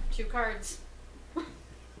tell? 2 cards.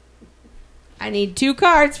 I need 2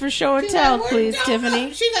 cards for show and tell, Where's please, donuts?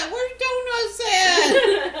 Tiffany. She's like, where's donuts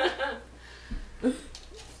at?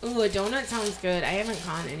 Ooh, a donut sounds good. I haven't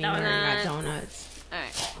gone anywhere and got Donuts. donuts.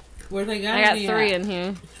 Alright. Where they got I got me 3 at? in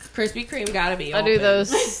here. Krispy Kreme gotta be I'll open. do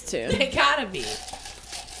those 2. They gotta be.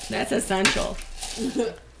 That's essential.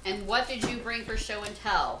 And what did you bring for show and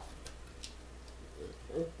tell?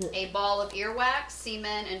 A ball of earwax,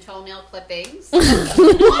 semen, and toenail clippings.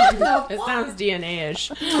 It sounds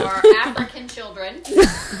DNA-ish. Or African children.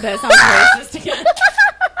 That sounds racist again.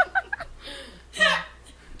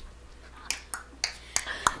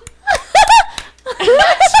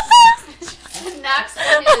 Next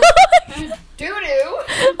one is doo-doo.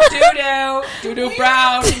 Doo-doo. Doo-doo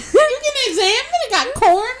brown. You can examine it. Got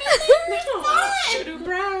corn in there. It's fine. Doo-doo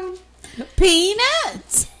brown.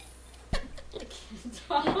 Peanuts.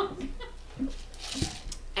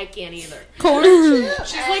 I can't either. Corn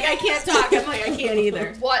chips. She's like, I can't talk. I'm like, I can't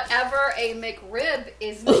either. Whatever a McRib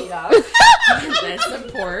is made of. That's a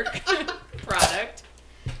pork product.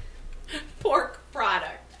 Pork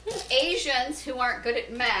product. Asians who aren't good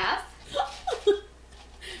at math.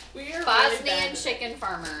 We are Bosnian really bad. chicken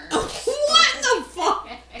farmers. What the fuck?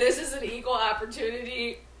 This is an equal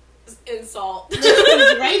opportunity insult.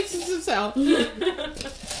 Racist as hell.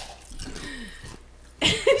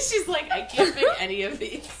 She's like, I can't pick any of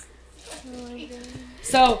these.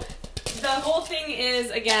 So, the whole thing is,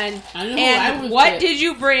 again, I know I and was what picked. did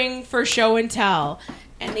you bring for show and tell?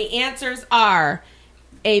 And the answers are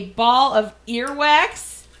a ball of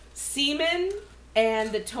earwax, semen,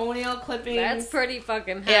 and the toenail clippings. That's pretty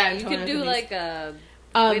fucking high. Yeah, You toenail could do clippings. like a...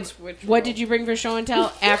 Which what roll? did you bring for show and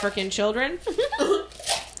tell? African children.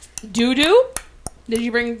 Doo-doo. Did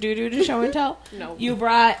you bring doo-doo to show and tell? No. You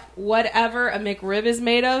brought whatever a McRib is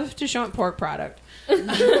made of to show pork product.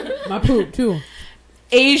 My poop too.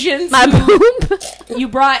 Asians. My poop. You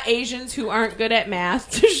brought Asians who aren't good at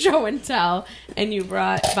math to show and tell, and you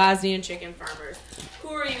brought Bosnian chicken farmers. Who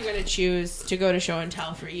are you going to choose to go to show and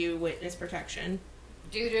tell for you, witness protection?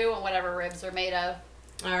 Doo-doo and whatever ribs are made of.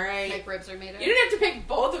 All right. McRibs are made of. You didn't have to pick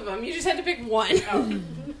both of them. You just had to pick one.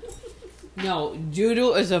 No,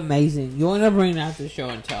 judo is amazing. You want to bring that to show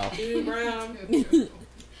and tell. Doo brown.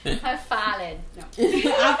 Have fallen. No.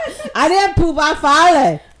 I didn't poop. I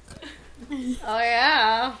farted. Oh,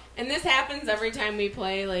 yeah. And this happens every time we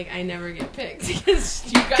play. Like, I never get picked because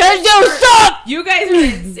you guys. Because you suck! You guys are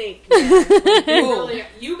in sync. Man. Like, you, really,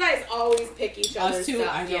 you guys always pick each Us other's too,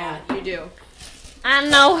 stuff. I know. Yeah, you do. I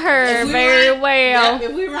know her If we very ran- well. yeah,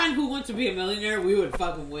 if we ran Who Wants to Be a Millionaire, we would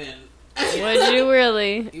fucking win. Would you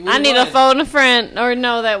really? We I need would. to phone a friend. Or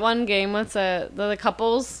no, that one game. What's that? The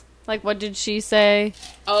couples? Like, what did she say?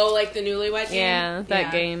 Oh, like the newlywed game? Yeah,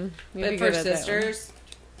 that game. You'd be But for good at that one. sisters,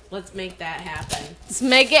 let's make that happen. Let's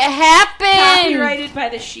make it happen! Copyrighted by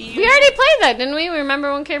the She. We already played that, didn't we?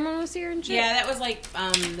 Remember when Cameron was here and shit? Yeah, that was like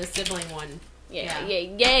the sibling one. Yeah, Yeah.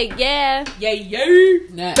 yeah. Yay, yay!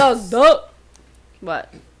 Next. Duh, duh.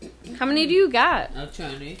 What? How many do you got? A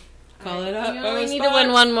Chinese. Call it up. We need to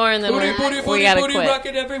win one more and then we gotta quit.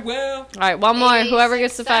 rocket everywhere. All right, one more. A Whoever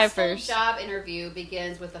gets to 5 successful first. job interview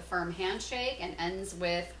begins with a firm handshake and ends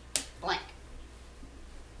with blank.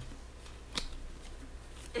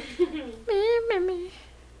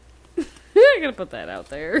 I'm gonna put that out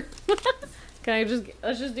there. Can I just?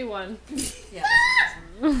 Let's just do one. Yeah.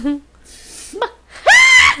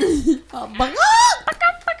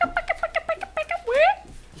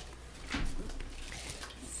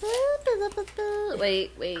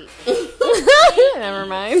 Wait. Never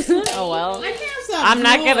mind. Oh well. I'm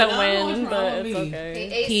not gonna win, but it's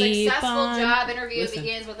okay. A successful job interview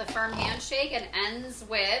begins with a firm handshake and ends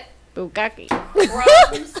with Bukaki.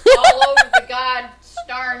 crumbs all over the god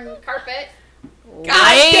darn carpet.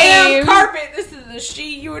 Goddamn carpet. This is the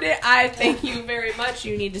she unit. I thank you very much.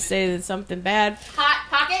 You need to say something bad. Hot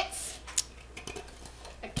pockets.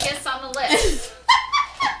 A kiss on the lips.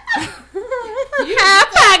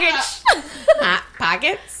 Hot pockets. Hot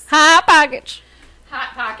pockets. Hot pockets.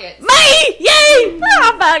 Hot pockets. Me! Yay!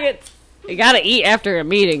 Hot pockets. You gotta eat after a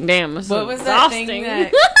meeting. Damn. What was that thing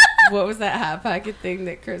that? What was that hot pocket thing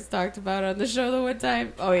that Chris talked about on the show the one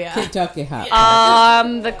time? Oh yeah, Kentucky hot.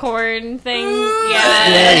 The corn thing.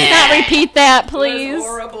 Yes. Let's not repeat that, It please. was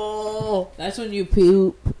horrible. That's when you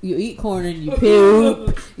poop. You eat corn and you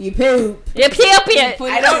poop. You poop. Yep. Put it in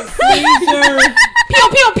the freezer. Pew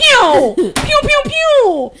pew pew pew pew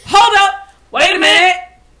pew. Hold up. Wait a minute.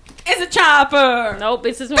 It's a chopper. Nope,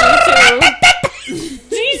 it's a 22.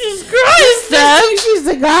 Jesus Christ, Steph. She's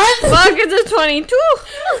a gun. Fuck, it's a 22.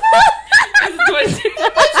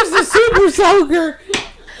 She's a super soaker.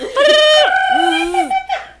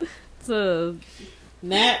 It's a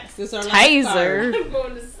Next, this is our last taser. I'm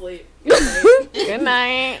going to sleep. Good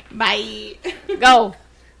night. Bye. Go.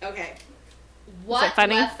 Okay. What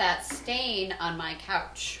funny? left that stain on my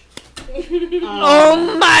couch?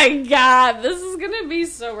 Oh my god, this is gonna be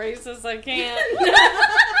so racist. I can't.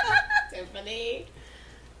 Tiffany.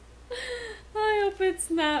 I hope it's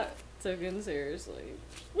not taken seriously.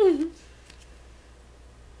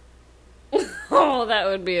 Oh, that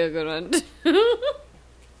would be a good one.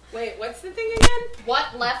 Wait, what's the thing again?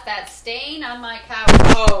 What left that stain on my couch?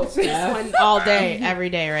 Oh, this one all day, every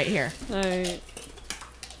day, right here. Alright.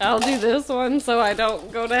 I'll do this one so I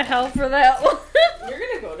don't go to hell for that one. You're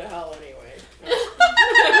gonna go to hell anyway.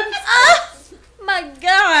 My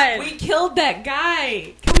god! We killed that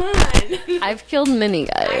guy. Come on. I've killed many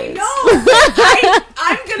guys. I know.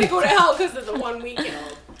 I'm gonna go to hell because of the one we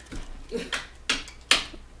killed.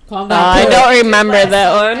 Calm down. I don't remember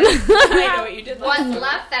that one. I know what you did What last time.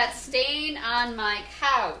 left that stain on my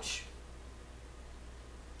couch?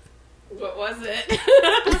 What was it?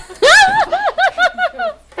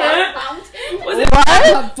 Fountain? Was it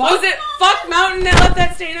What? Was it Fuck Mountain that left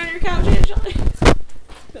that stain on your couch, Angela?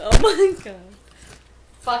 Oh my god.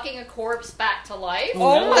 Fucking a corpse back to life?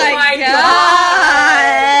 Oh my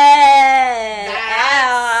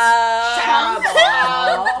Sounds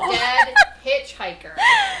God. of dead hitchhiker.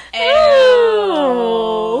 Ew.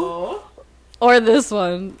 Or this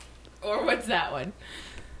one. Or what's that one?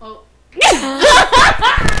 Oh,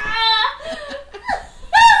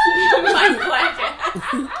 My black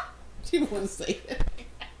ass. She won't say it.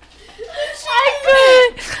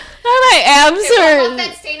 My abs what left that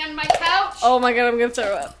hurt. stain on my couch? Oh my god, I'm gonna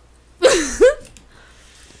throw up.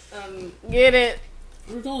 Get it.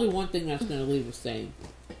 There's only one thing that's gonna leave a stain.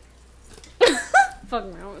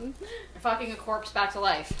 Fuck mountain. Fucking a corpse back to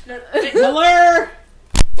life. Miller.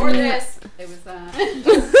 Or this. It was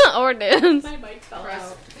Or dance. My mic fell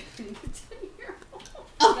Press. out.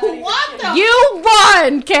 What the? You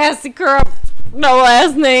won, Cassie Crump. No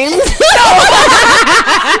last names.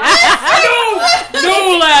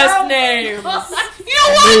 No last names. You want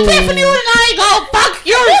Tiffany and I go fuck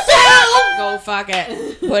yourself? Go fuck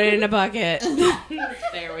it. Put it in a bucket.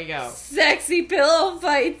 There we go. Sexy pillow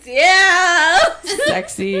fights, yeah.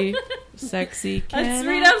 Sexy cat. Let's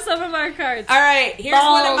read up some of our cards. All right, here's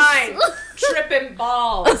one of mine. Tripping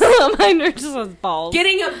balls. Mine are just with balls.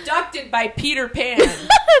 Getting abducted by Peter Pan.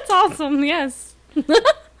 That's awesome, yes.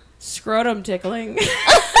 Scrotum tickling.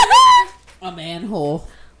 A manhole.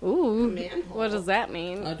 Ooh, Manhole. what does that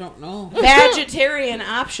mean? I don't know. Vegetarian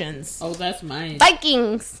options. Oh, that's mine.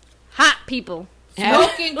 Vikings. Hot people.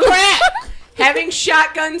 Smoking crack. Having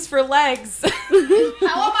shotguns for legs. How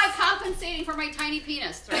am I compensating for my tiny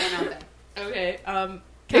penis? Throwing out there. Okay,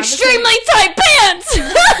 Extremely tight pants.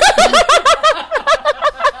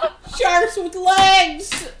 Sharks with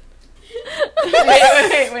legs.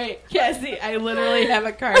 Wait. Cassie, I literally have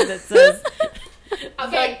a card that says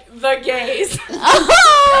Okay. the gays. Oh.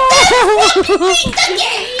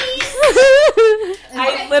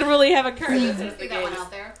 I literally have a card that says the Put that one gays.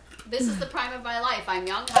 out there. This is the prime of my life. I'm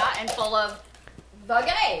young, hot, and full of the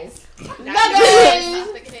gays. Not The gays.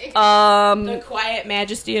 Not the gays. The quiet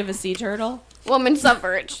majesty of a sea turtle. Woman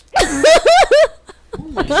suffrage. Oh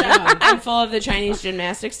my god. I'm full of the Chinese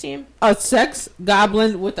gymnastics team. A sex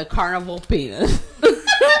goblin with a carnival penis.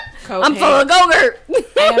 Coat I'm full of Gogurt.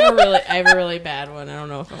 I have a really bad one. I don't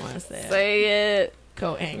know if I want to say it. Say it.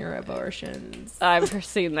 Coat hanger abortions. I've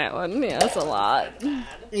seen that one. Yeah, that's a lot.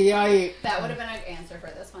 Yeah. That would have been an answer for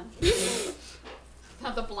this one.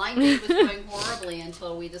 Now, the blind date was going horribly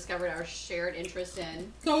until we discovered our shared interest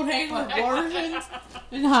in Coat hanger abortions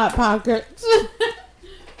and hot pockets.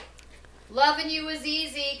 loving you is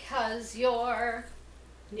easy because you're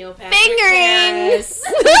Neil Patrick Fingering. Harris.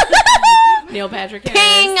 Neil Patrick Ping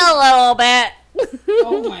Harris. a little bit.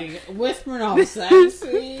 Oh my god. Whispering all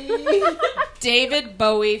sexy. David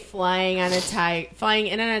Bowie flying in a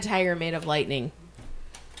tiger made of lightning.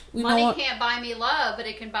 You know money what? can't buy me love, but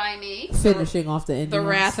it can buy me. Finishing off the Indians. The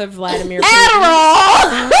Wrath of Vladimir Putin.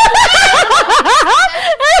 Adderall.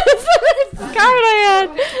 That's the card I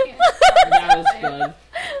had. That was good.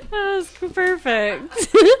 That was perfect.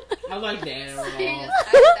 I like the Adderall.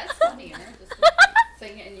 That's funnier. Just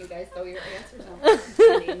sing it and you guys throw your answers on.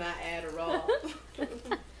 I need my Adderall.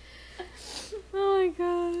 Oh my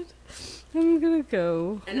god. I'm gonna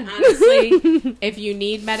go. And honestly, if you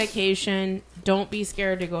need medication, don't be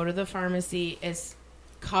scared to go to the pharmacy. It's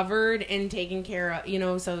covered and taken care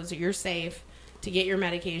of, so you're safe to get your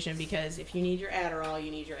medication, because if you need your Adderall, you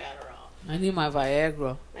need your Adderall. I need my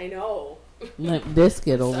Viagra. I know. Limp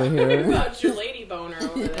Biscuit over Sorry here. about your lady boner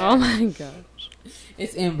over there. Oh my gosh.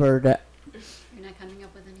 It's inverted. You're not coming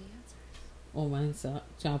up with any answers. Oh my god.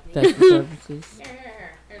 Child Protective Services.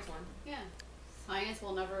 Here. Here's one. Yeah. Science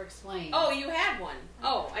will never explain. Oh, you had one.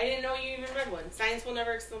 Oh, I didn't know you even read one. Science will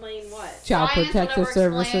never explain what? Child Science will Protective never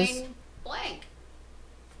Services. explain blank.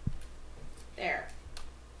 There.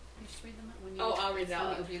 You just read them out when you. Oh, I'll read it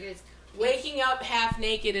out. If you guys. Waking up half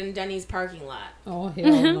naked in Denny's parking lot. Oh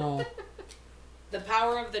hell no. The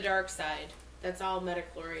power of the dark side. That's all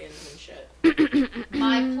metachlorians and shit.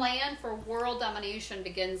 My plan for world domination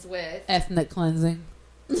begins with. Ethnic cleansing.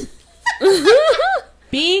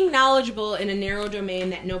 Being knowledgeable in a narrow domain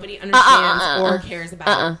that nobody understands or cares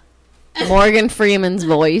about. Morgan Freeman's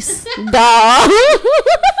voice. Duh.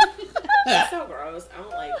 That's so gross. I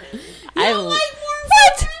don't like him. I like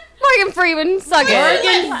what? Morgan Freeman, suck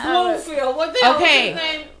it. Bloomfield. What the hell Okay. is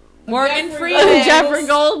his name? Morgan Jeffrey Freeman. Jeffrey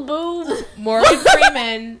Goldblum. Morgan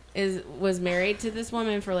Freeman was married to this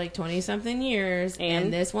woman for like 20-something years,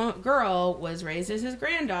 and this one girl was raised as his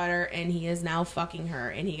granddaughter, and he is now fucking her,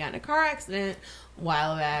 and he got in a car accident a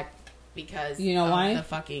while back because You know of why? the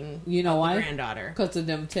fucking You know of the why? granddaughter. Because of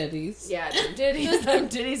them titties. Yeah, them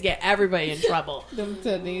titties get everybody in trouble. Them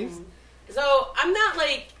titties. So I'm not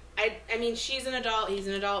like I mean she's an adult, he's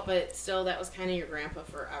an adult, but still that was kind of your grandpa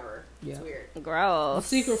forever. It's Yeah. weird. A Gross.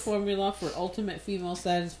 secret formula for ultimate female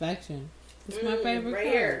satisfaction. It's my favorite right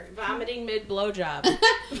card. here. Vomiting mid blowjob.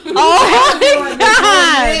 Oh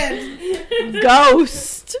my god.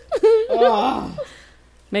 Ghost. Oh.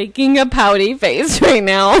 Making a pouty face right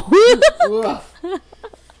now. Ugh.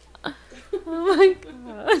 Oh my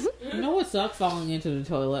god. You know what sucks? Falling into the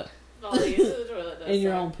toilet Falling into the toilet does in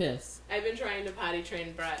your suck. own piss. I've been trying to potty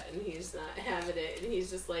train Brett, and he's not having it, and he's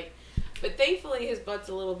just like, but thankfully his butt's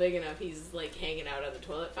a little big enough, he's like hanging out on the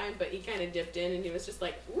toilet fine, but he kind of dipped in, and he was just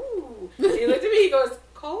like, ooh, and he looked at me, he goes,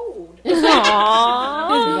 cold. His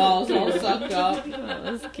Aww. balls all sucked up.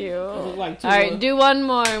 That's cute. Look like two Alright, do one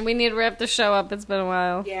more. We need to wrap the show up. It's been a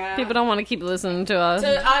while. Yeah. People don't want to keep listening to us.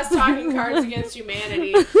 To us talking Cards Against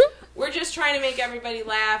Humanity, we're just trying to make everybody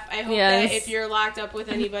laugh. I hope Yes. that if you're locked up with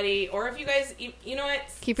anybody, or if you guys, you know what?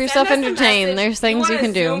 Keep Send yourself us a entertained. message. There's things you wanna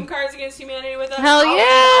can do. Zoom Cards Against Humanity with us? Hell I'll yeah.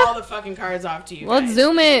 hand all the fucking cards off to you Let's guys.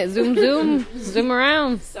 zoom it. Zoom. Zoom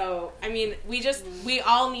around. So, I mean, we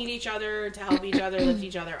all need each other to help each other, lift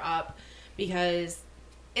each other up, because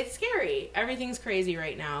it's scary. Everything's crazy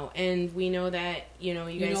right now, and we know that, you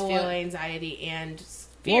guys know feel what? anxiety and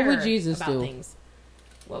fear What would Jesus about do? things.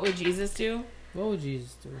 What would Jesus do? What would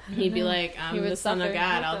Jesus do? He'd be like, I'm He would the son of suffer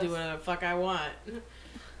God. with I'll us. do whatever the fuck I want.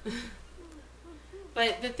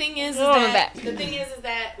 But the thing is Oh, I'm that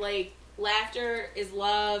back. like laughter is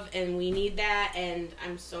love, and we need that. And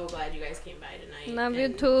I'm so glad you guys came by tonight. Love you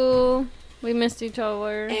And- too. We missed each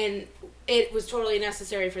other. And it was totally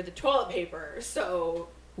necessary for the toilet paper. So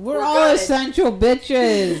We're all good. essential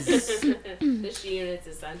bitches. the she unit's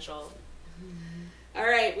essential. All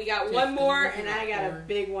right, we got one more, and I got a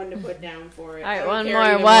big one to put down for it. All right, I don't one care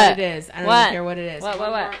more. even What? it is. I don't What? even care what it is.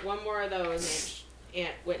 What? One more of those.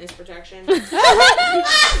 Aunt Witness Protection.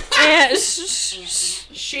 Aunt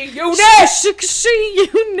She Unit! She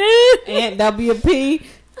Unit. Aunt WP.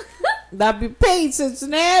 WP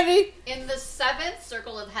Cincinnati. In the seventh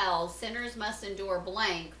circle of hell, sinners must endure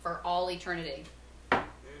blank for all eternity.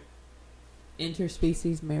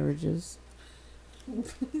 Interspecies marriages.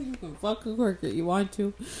 Fuck a cricket. You want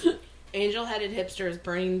to? Angel-headed hipsters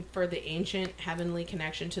burning for the ancient heavenly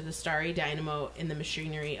connection to the starry dynamo in the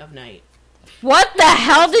machinery of night. What the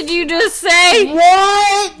hell did you just say?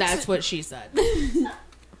 What? That's what she said.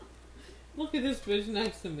 Look at this bitch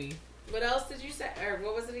next to me. What else did you say? Or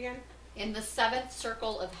what was it again? In the seventh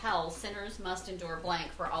circle of hell, sinners must endure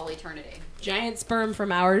blank for all eternity. Giant sperm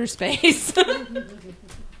from outer space.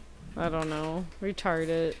 I don't know.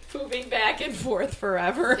 Retarded. Moving back and forth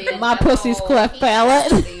forever. The My pussy's inevitable cleft heat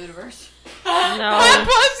palate. of the universe. No.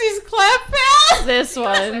 pussy's cleft palate. This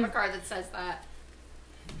I have a one. card that says that.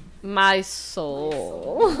 My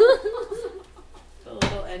soul. The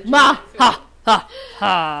little engine. Ma ha ha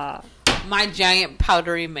ha. My giant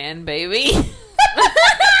powdery man baby.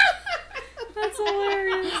 That's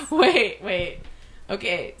hilarious. Wait.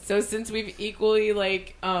 Okay, so since we've equally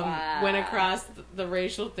went across the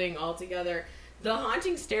racial thing altogether, the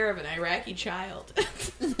haunting stare of an Iraqi child.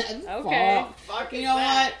 Okay. Fuck You is know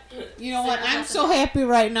that? what? You know what? I'm so happy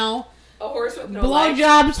right now. A horse with no legs.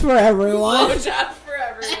 Blowjobs for everyone. Blowjobs for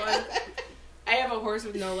everyone. I have a horse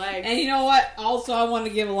with no legs. And you know what? Also, I want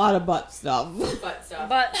to give a lot of butt stuff. Butt stuff.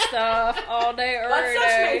 Butt stuff all day, Butt every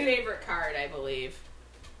stuff's my day. favorite card, I believe.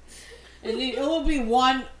 And it will be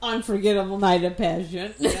one unforgettable night of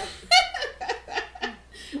passion.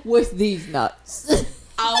 With these nuts.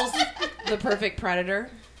 Owls, the perfect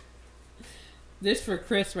predator. This for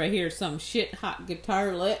Chris right here. Some shit hot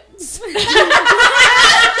guitar licks. Send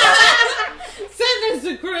this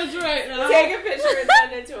to Chris right now. Take a picture and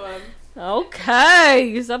send it to him.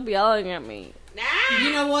 Okay, stop yelling at me. Nah.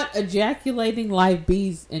 You know what? Ejaculating live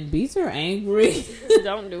bees, and bees are angry.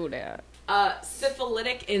 Don't do that.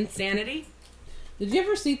 Syphilitic insanity. Did you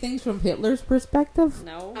ever see things from Hitler's perspective?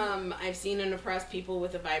 No. I've seen and oppressed people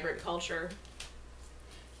with a vibrant culture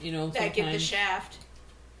You know, that get the sometimes shaft.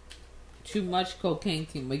 too much cocaine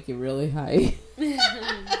can make you really high.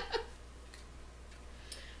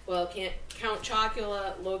 Well, Count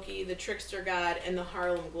Chocula, Loki, the Trickster God, and the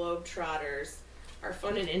Harlem Globetrotters are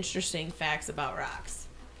fun and interesting facts about rocks.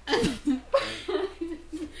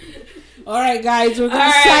 All right, guys, we're gonna All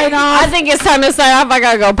right. sign off. I think it's time to sign off. I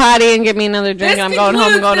gotta go potty and get me another drink. This I'm going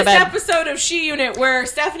home and going to this bed. episode of She Unit, where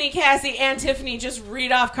Stephanie, Cassie, and Tiffany just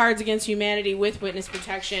read off Cards Against Humanity with witness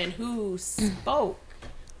protection, who spoke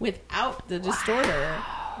without the distorter.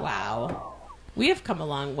 Wow. We have come a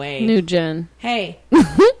long way. New gen. Hey,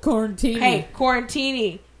 Quarantine. hey,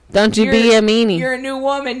 Quarantini. Don't you be a meanie. You're a new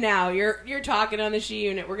woman now. You're talking on the She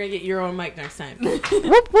Unit. We're gonna get your own mic next time. Whoop,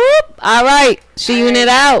 whoop. All right. She Unit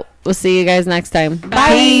out. We'll see you guys next time. Bye.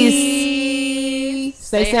 Peace.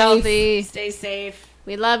 Stay safe. healthy. Stay safe.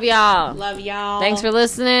 We love y'all. Love y'all. Thanks for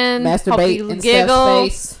listening. Masturbate Hope you in giggle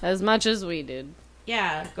Steph's face. as much as we did.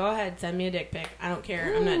 Yeah, go ahead. Send me a dick pic. I don't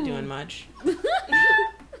care. I'm not doing much.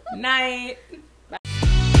 Night.